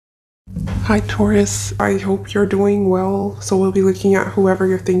Hi Taurus, I hope you're doing well. So we'll be looking at whoever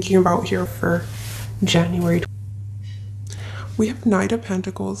you're thinking about here for January. We have Knight of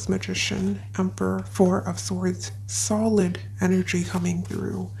Pentacles, Magician, Emperor, Four of Swords, solid energy coming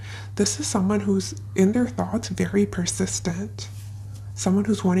through. This is someone who's in their thoughts very persistent. Someone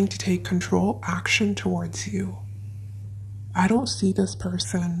who's wanting to take control, action towards you. I don't see this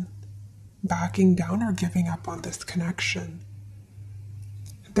person backing down or giving up on this connection.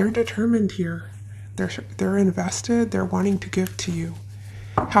 They're determined here. They're invested. They're wanting to give to you.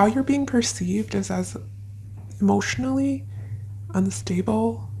 How you're being perceived is as emotionally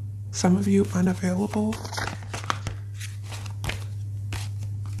unstable, some of you unavailable.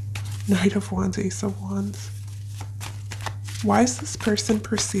 Knight of Wands, Ace of Wands. Why is this person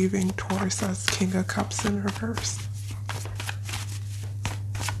perceiving Taurus as King of Cups in reverse?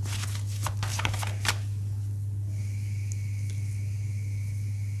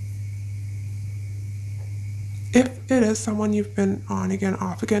 If it is someone you've been on again,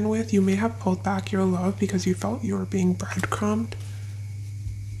 off again with, you may have pulled back your love because you felt you were being breadcrumbed,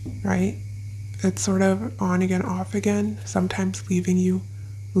 right? It's sort of on again, off again, sometimes leaving you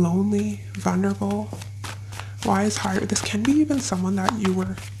lonely, vulnerable. Why is higher? This can be even someone that you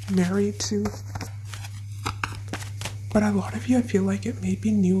were married to. But a lot of you, I feel like it may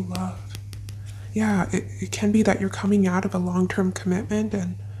be new love. Yeah, it can be that you're coming out of a long-term commitment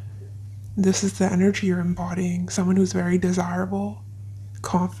and this is the energy you're embodying. Someone who's very desirable,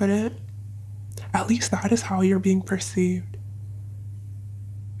 confident. At least that is how you're being perceived.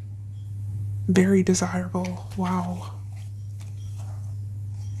 Very desirable. Wow.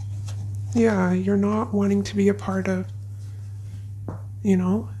 Yeah, you're not wanting to be a part of, you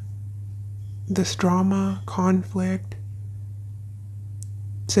know, this drama, conflict,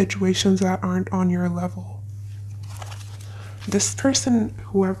 situations that aren't on your level. This person,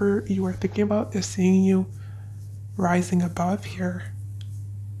 whoever you are thinking about, is seeing you rising above here.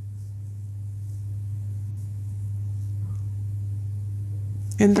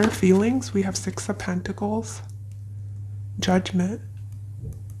 In their feelings, we have Six of Pentacles, Judgment.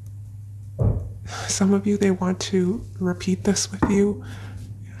 Some of you, they want to repeat this with you,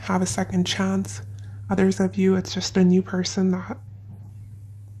 have a second chance. Others of you, it's just a new person that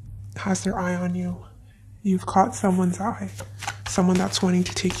has their eye on you. You've caught someone's eye. Someone that's wanting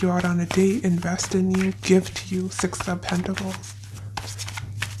to take you out on a date, invest in you, give to you. Six of Pentacles.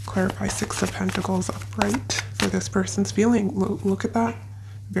 Clarify Six of Pentacles upright for this person's feeling. Look at that.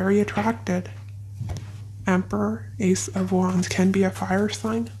 Very attracted. Emperor, Ace of Wands can be a fire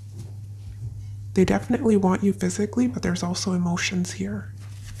sign. They definitely want you physically, but there's also emotions here.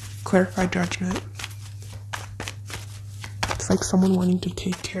 Clarify Judgment. It's like someone wanting to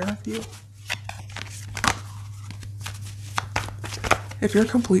take care of you. If you're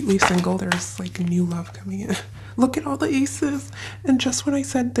completely single, there's like new love coming in. Look at all the aces. And just when I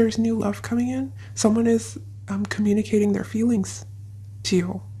said there's new love coming in, someone is communicating their feelings to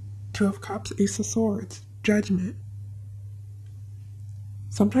you. Two of Cups, Ace of Swords, Judgment.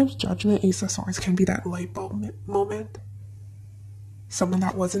 Sometimes Judgment, Ace of Swords can be that light bulb moment. Someone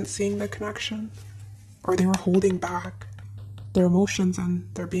that wasn't seeing the connection, or they were holding back their emotions and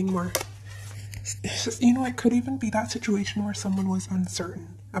they're being more... It's just, you know, it could even be that situation where someone was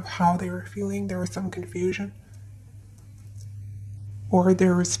uncertain of how they were feeling. There was some confusion. Or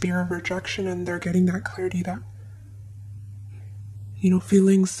there was fear of rejection and they're getting that clarity that, you know,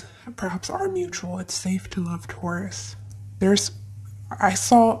 feelings perhaps are mutual. It's safe to love Taurus. I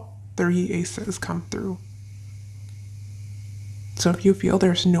saw 3 aces come through. So if you feel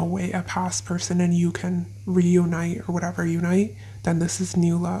there's no way a past person and you can reunite or whatever, unite, then this is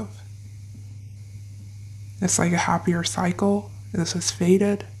new love. It's like a happier cycle. This is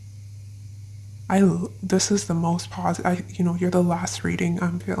faded. This is the most positive. You know, you're the last reading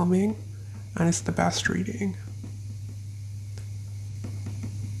I'm filming, and it's the best reading.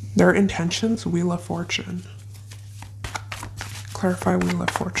 Their intentions, Wheel of Fortune. Clarify Wheel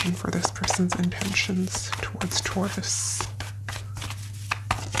of Fortune for this person's intentions towards Taurus.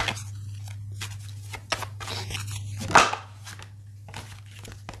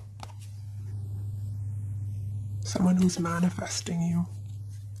 Someone who's manifesting you.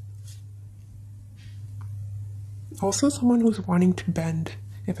 Also someone who's wanting to bend.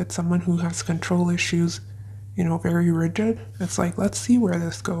 If it's someone who has control issues, you know, very rigid, it's like, let's see where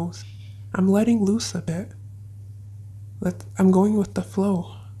this goes. I'm letting loose a bit. I'm going with the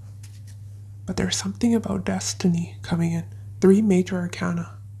flow. But there's something about destiny coming in. 3 major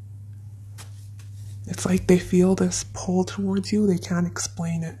arcana. It's like they feel this pull towards you. They can't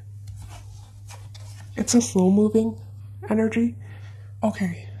explain it. It's a slow moving energy.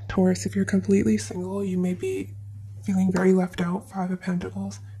 Okay, Taurus, if you're completely single, you may be feeling very left out. Five of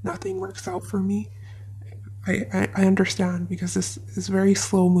Pentacles. Nothing works out for me. I understand, because this is very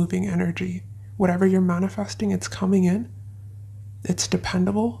slow moving energy. Whatever you're manifesting, it's coming in. It's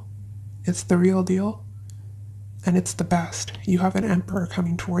dependable. It's the real deal. And it's the best. You have an Emperor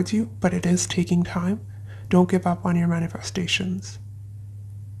coming towards you, but it is taking time. Don't give up on your manifestations.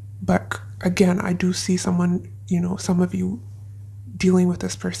 But again, I do see someone, some of you dealing with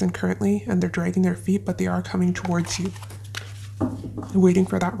this person currently, and they're dragging their feet, but they are coming towards you, waiting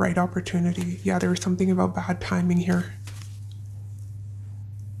for that right opportunity. Yeah, there was something about bad timing here.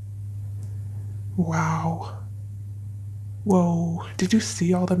 Wow. Whoa. Did you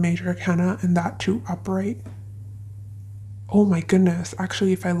see all the major arcana and that too upright? Oh my goodness.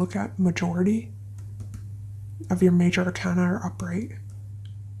 Actually, if I look at majority of your major arcana are upright.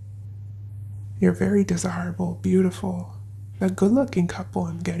 You're very desirable, beautiful. A good-looking couple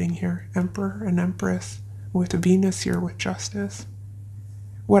I'm getting here. Emperor and Empress, with Venus here with Justice.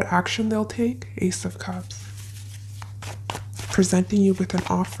 What action they'll take? Ace of Cups. Presenting you with an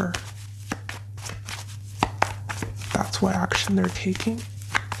offer. That's what action they're taking.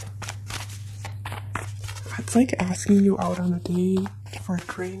 It's like asking you out on a date, for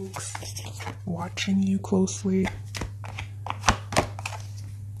drinks, watching you closely.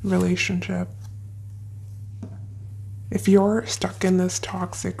 Relationship. If you're stuck in this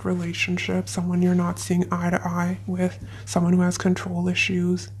toxic relationship, someone you're not seeing eye to eye with, someone who has control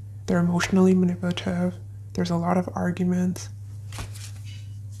issues, they're emotionally manipulative, there's a lot of arguments,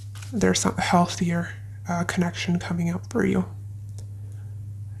 there's some healthier connection coming up for you.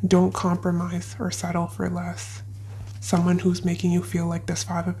 Don't compromise or settle for less. Someone who's making you feel like this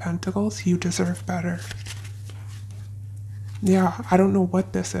Five of Pentacles, you deserve better. Yeah, I don't know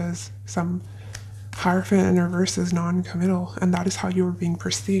what this is. Some Hierophant in reverse is non-committal, and that is how you were being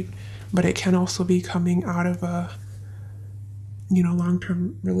perceived. But it can also be coming out of a,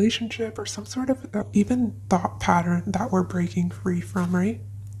 long-term relationship, or some sort of even thought pattern that we're breaking free from, right?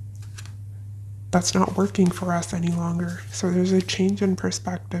 That's not working for us any longer. So there's a change in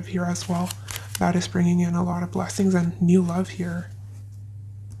perspective here as well. That is bringing in a lot of blessings and new love here.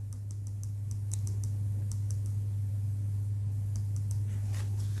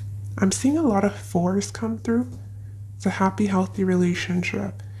 I'm seeing a lot of fours come through. It's a happy, healthy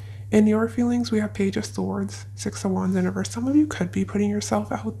relationship. In your feelings, we have Page of Swords, Six of Wands in reverse. Some of you could be putting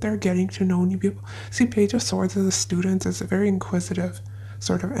yourself out there, getting to know new people. See, Page of Swords as a student is a very inquisitive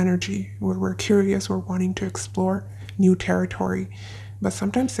sort of energy, where we're curious, we're wanting to explore new territory. But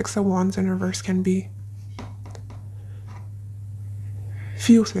sometimes Six of Wands in reverse can be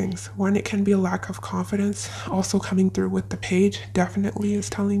few things. One, it can be a lack of confidence. Also coming through with the Page definitely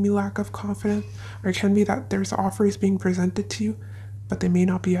is telling me lack of confidence. Or it can be that there's offers being presented to you, but they may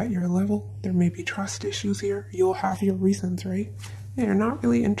not be at your level. There may be trust issues here. You'll have your reasons, right? And you're not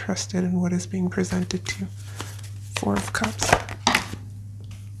really interested in what is being presented to you. Four of Cups.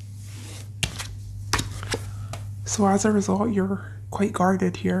 So as a result, you're quite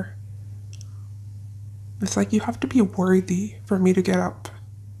guarded here. It's like you have to be worthy for me to get up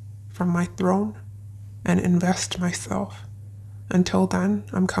from my throne and invest myself. Until then,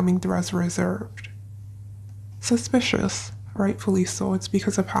 I'm coming through as reserved. Suspicious, rightfully so. It's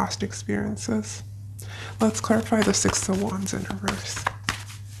because of past experiences. Let's clarify the Six of Wands in reverse.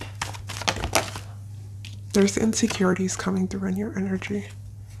 There's insecurities coming through in your energy.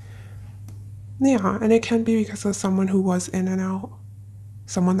 Yeah, and it can be because of someone who was in and out.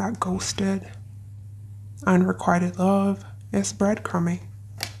 Someone that ghosted. Unrequited love. It's breadcrumbing.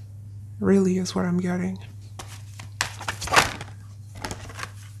 Really is what I'm getting.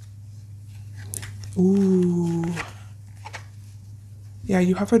 Ooh. Yeah,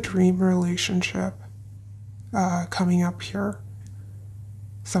 you have a dream relationship coming up here.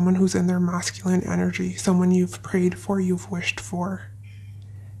 Someone who's in their masculine energy. Someone you've prayed for, you've wished for.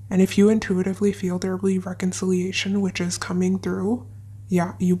 And if you intuitively feel there will be reconciliation, which is coming through,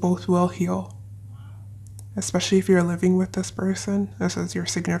 yeah, you both will heal. Especially if you're living with this person, this is your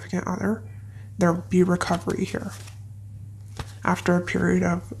significant other, there will be recovery here. After a period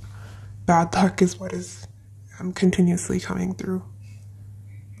of bad luck is what is continuously coming through.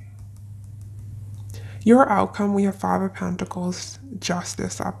 Your outcome, we have Five of Pentacles,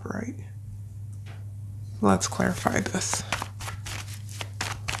 Justice upright. Let's clarify this.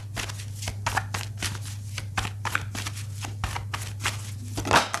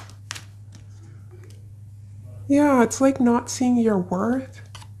 Yeah, it's like not seeing your worth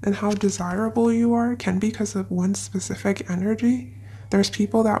and how desirable you are can be because of one specific energy. There's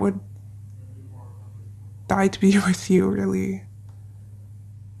people that would die to be with you, really.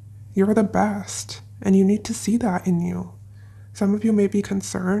 You're the best, and you need to see that in you. Some of you may be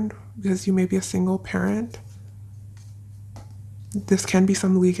concerned because you may be a single parent. This can be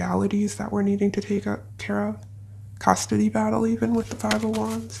some legalities that we're needing to take care of. Custody battle even with the Five of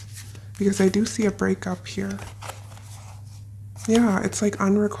Wands. Because I do see a breakup here. Yeah, it's like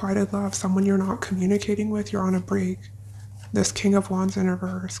unrequited love. Someone you're not communicating with, you're on a break. This King of Wands in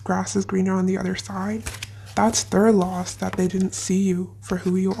reverse. Grass is greener on the other side. That's their loss, that they didn't see you for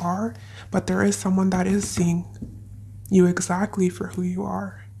who you are. But there is someone that is seeing you exactly for who you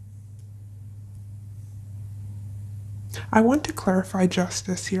are. I want to clarify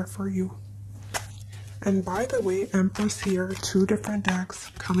justice here for you. And by the way, Empress here, 2 different decks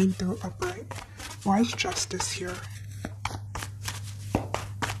coming through upright. Why is justice here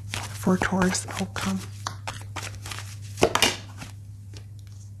for Taurus outcome?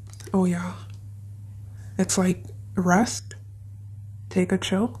 Oh yeah. It's like rest, take a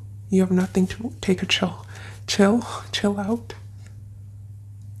chill. You have nothing to take a chill. Chill out.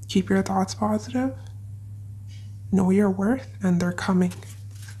 Keep your thoughts positive. Know your worth, and they're coming.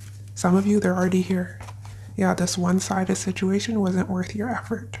 Some of you, they're already here. Yeah, this one-sided situation wasn't worth your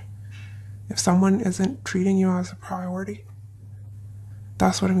effort. If someone isn't treating you as a priority,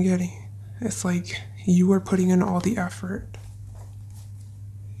 that's what I'm getting. It's like you were putting in all the effort.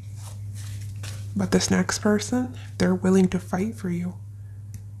 But this next person, they're willing to fight for you.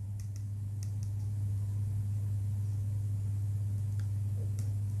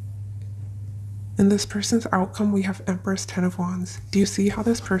 In this person's outcome, we have Empress, 10 of Wands. Do you see how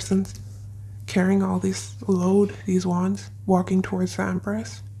this person's carrying all this load, these wands, walking towards the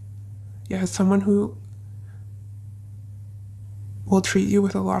Empress? Yeah, it's someone who will treat you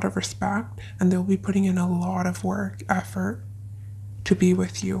with a lot of respect, and they'll be putting in a lot of work, effort to be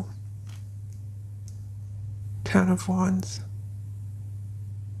with you. 10 of Wands.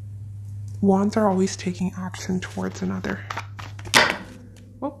 Wands are always taking action towards another.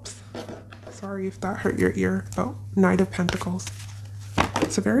 Whoops. Sorry if that hurt your ear, but Knight of Pentacles.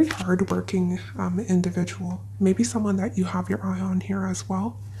 It's a very hard-working individual. Maybe someone that you have your eye on here as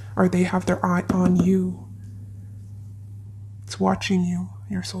well, or they have their eye on you. It's watching you,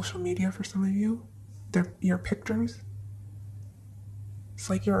 your social media for some of you, your pictures.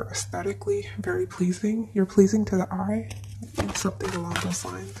 It's like you're aesthetically very pleasing. You're pleasing to the eye, something along those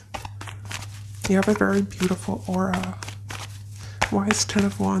lines. You have a very beautiful aura. Why is 10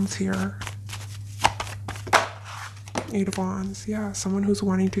 of Wands here? 8 of Wands, yeah, someone who's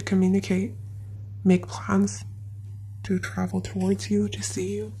wanting to communicate, make plans to travel towards you, to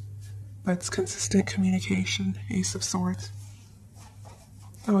see you, but it's consistent communication. Ace of Swords.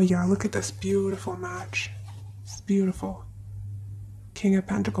 Oh yeah, look at this beautiful match. It's beautiful. King of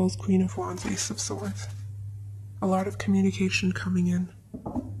Pentacles, Queen of Wands, Ace of Swords. A lot of communication coming in.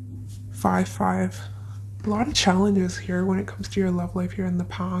 5-5. A lot of challenges here when it comes to your love life here in the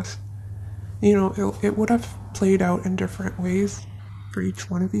past. You know, it would have played out in different ways for each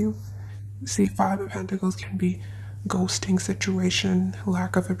one of you. See, 5 of Pentacles can be ghosting situation,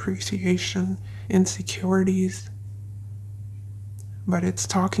 lack of appreciation, insecurities. But it's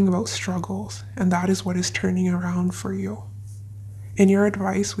talking about struggles, and that is what is turning around for you. In your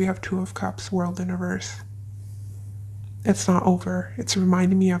advice, we have 2 of Cups, World in reverse. It's not over. It's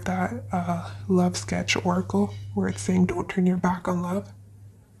reminding me of that love sketch oracle where it's saying don't turn your back on love.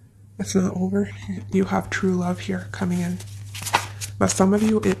 It's not over. You have true love here coming in. But some of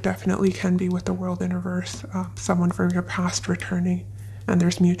you, it definitely can be with the World in reverse. Someone from your past returning, and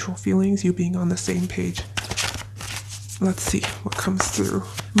there's mutual feelings, you being on the same page. Let's see what comes through.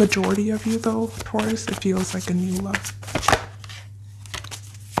 Majority of you though, Taurus, it feels like a new love.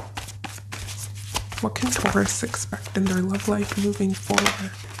 What can Taurus expect in their love life moving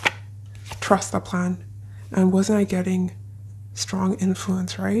forward? Trust the plan. And wasn't I getting strong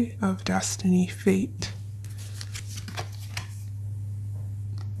influence, right? Of destiny, fate.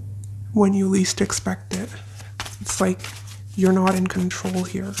 When you least expect it. It's like you're not in control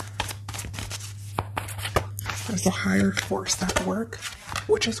here. There's a higher force at work,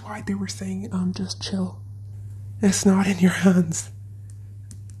 which is why they were saying, just chill. It's not in your hands.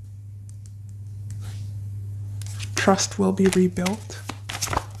 Trust will be rebuilt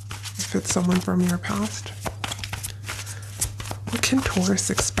if it's someone from your past. What can Taurus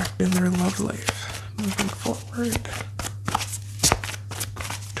expect in their love life moving forward?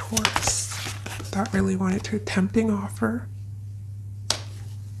 Taurus, that really wanted to. Tempting offer.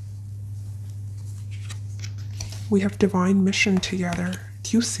 We have divine mission together.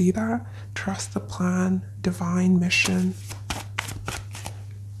 Do you see that? Trust the plan, divine mission.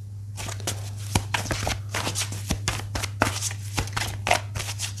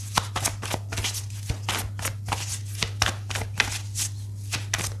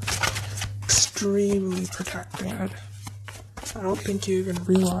 extremely protected. I don't think you even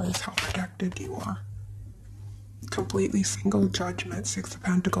realize how protected you are. Completely single, Judgment, Six of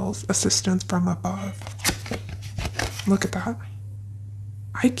Pentacles, assistance from above. Look at that.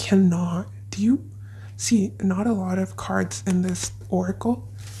 I cannot. Do you see? Not a lot of cards in this oracle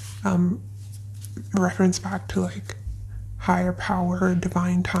reference back to like higher power,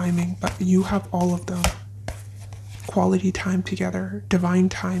 divine timing, but you have all of them. Quality time together, divine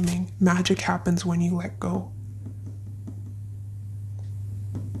timing, magic happens when you let go.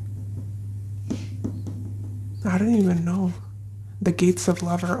 I don't even know. The gates of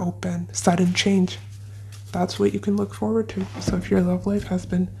love are open. Sudden change. That's what you can look forward to. So if your love life has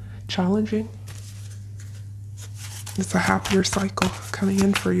been challenging, it's a happier cycle coming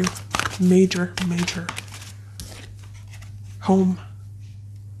in for you. Major, major. Home.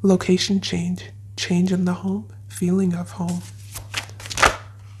 Location change. Change in the home. Feeling of home.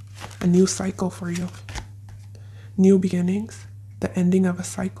 A new cycle for you. New beginnings. The ending of a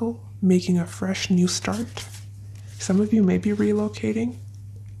cycle. Making a fresh new start. Some of you may be relocating,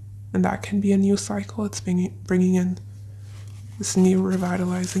 and that can be a new cycle. It's bringing in this new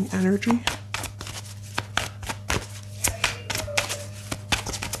revitalizing energy.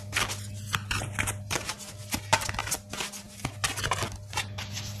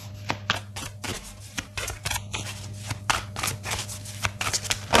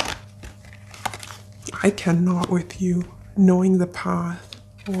 I cannot with you. Knowing the path.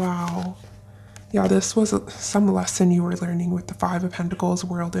 Wow. Yeah, this was some lesson you were learning with the Five of Pentacles,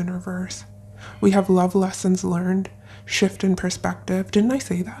 World in reverse. We have love lessons learned, shift in perspective. Didn't I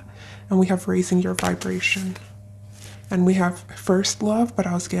say that? And we have raising your vibration. And we have first love, but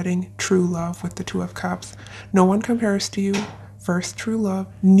I was getting true love with the Two of Cups. No one compares to you. First true love,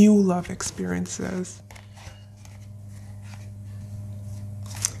 new love experiences.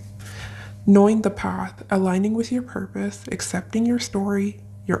 Knowing the path, aligning with your purpose, accepting your story,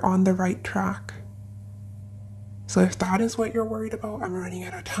 you're on the right track. So if that is what you're worried about, I'm running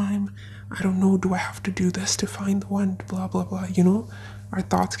out of time. I don't know, do I have to do this to find the one? Blah, blah, blah. You know, our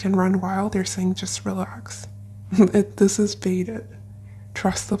thoughts can run wild. They're saying just relax. This is fated.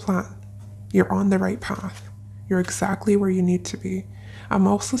 Trust the plan. You're on the right path. You're exactly where you need to be. I'm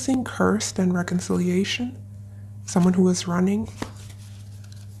also seeing cursed and reconciliation. Someone who is running.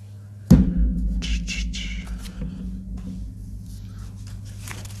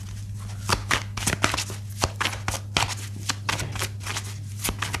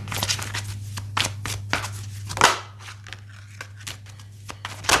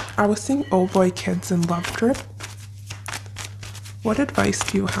 I was seeing oh boy kids in love trip. What advice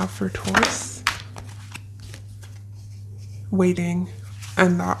do you have for Taurus? Waiting,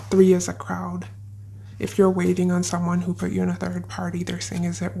 and that 3 is a crowd. If you're waiting on someone who put you in a third party, they're saying,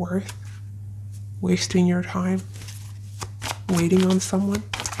 is it worth wasting your time waiting on someone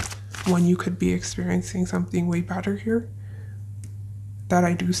when you could be experiencing something way better here? That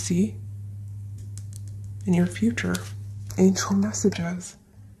I do see in your future. Angel messages.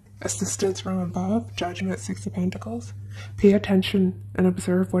 Assistance from above, Judgment, Six of Pentacles. Pay attention and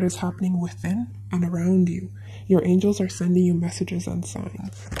observe what is happening within and around you. Your angels are sending you messages and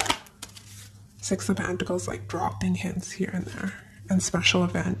signs. Six of Pentacles, like dropping hints here and there. And special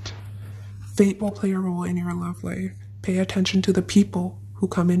event. Fate will play a role in your love life. Pay attention to the people who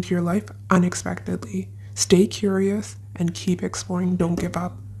come into your life unexpectedly. Stay curious and keep exploring. Don't give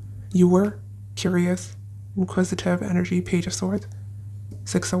up. You were curious, inquisitive energy, Page of Swords.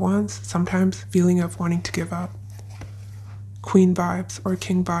 Six of Wands, sometimes feeling of wanting to give up. Queen vibes or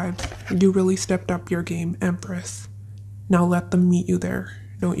king vibes. You really stepped up your game, Empress. Now let them meet you there.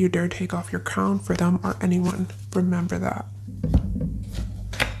 Don't you dare take off your crown for them or anyone. Remember that.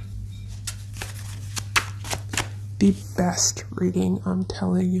 The best reading, I'm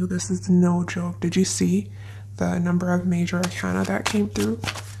telling you, this is no joke. Did you see the number of major arcana that came through?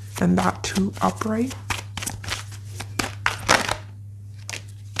 And that too upright.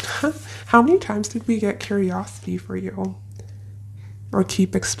 How many times did we get curiosity for you? Or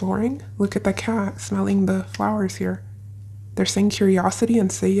keep exploring? Look at the cat smelling the flowers here. They're saying curiosity and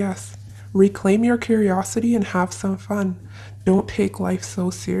say yes. Reclaim your curiosity and have some fun. Don't take life so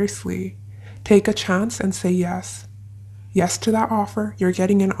seriously. Take a chance and say yes. Yes to that offer. You're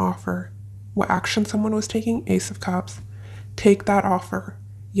getting an offer. What action someone was taking? Ace of Cups. Take that offer.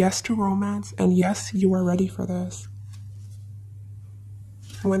 Yes to romance, and yes, you are ready for this.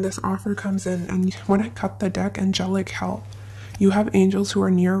 When this offer comes in, and when I cut the deck, angelic help. You have angels who are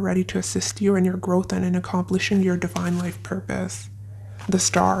near ready to assist you in your growth and in accomplishing your divine life purpose. The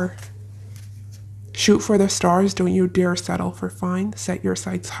Star. Shoot for the stars, don't you dare settle for fine. Set your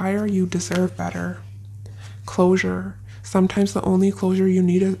sights higher, you deserve better. Closure. Sometimes the only closure you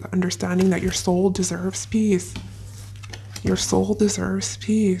need is understanding that your soul deserves peace. Your soul deserves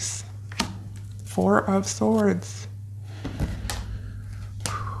peace. Four of Swords.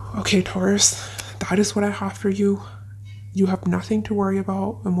 Okay, Taurus, that is what I have for you. You have nothing to worry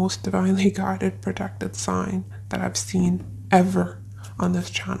about. The most divinely guided, protected sign that I've seen ever on this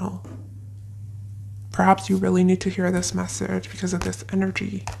channel. Perhaps you really need to hear this message because of this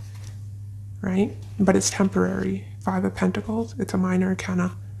energy, right? But it's temporary. Five of Pentacles, it's a minor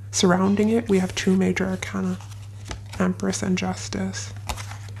arcana. Surrounding it, we have two major arcana, Empress and Justice.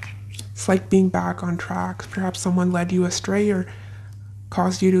 It's like being back on track. Perhaps someone led you astray or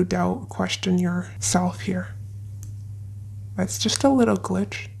caused you to doubt, question yourself here. But it's just a little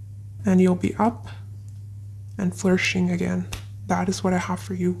glitch and you'll be up and flourishing again. That is what I have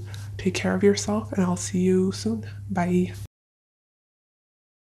for you. Take care of yourself and I'll see you soon. Bye.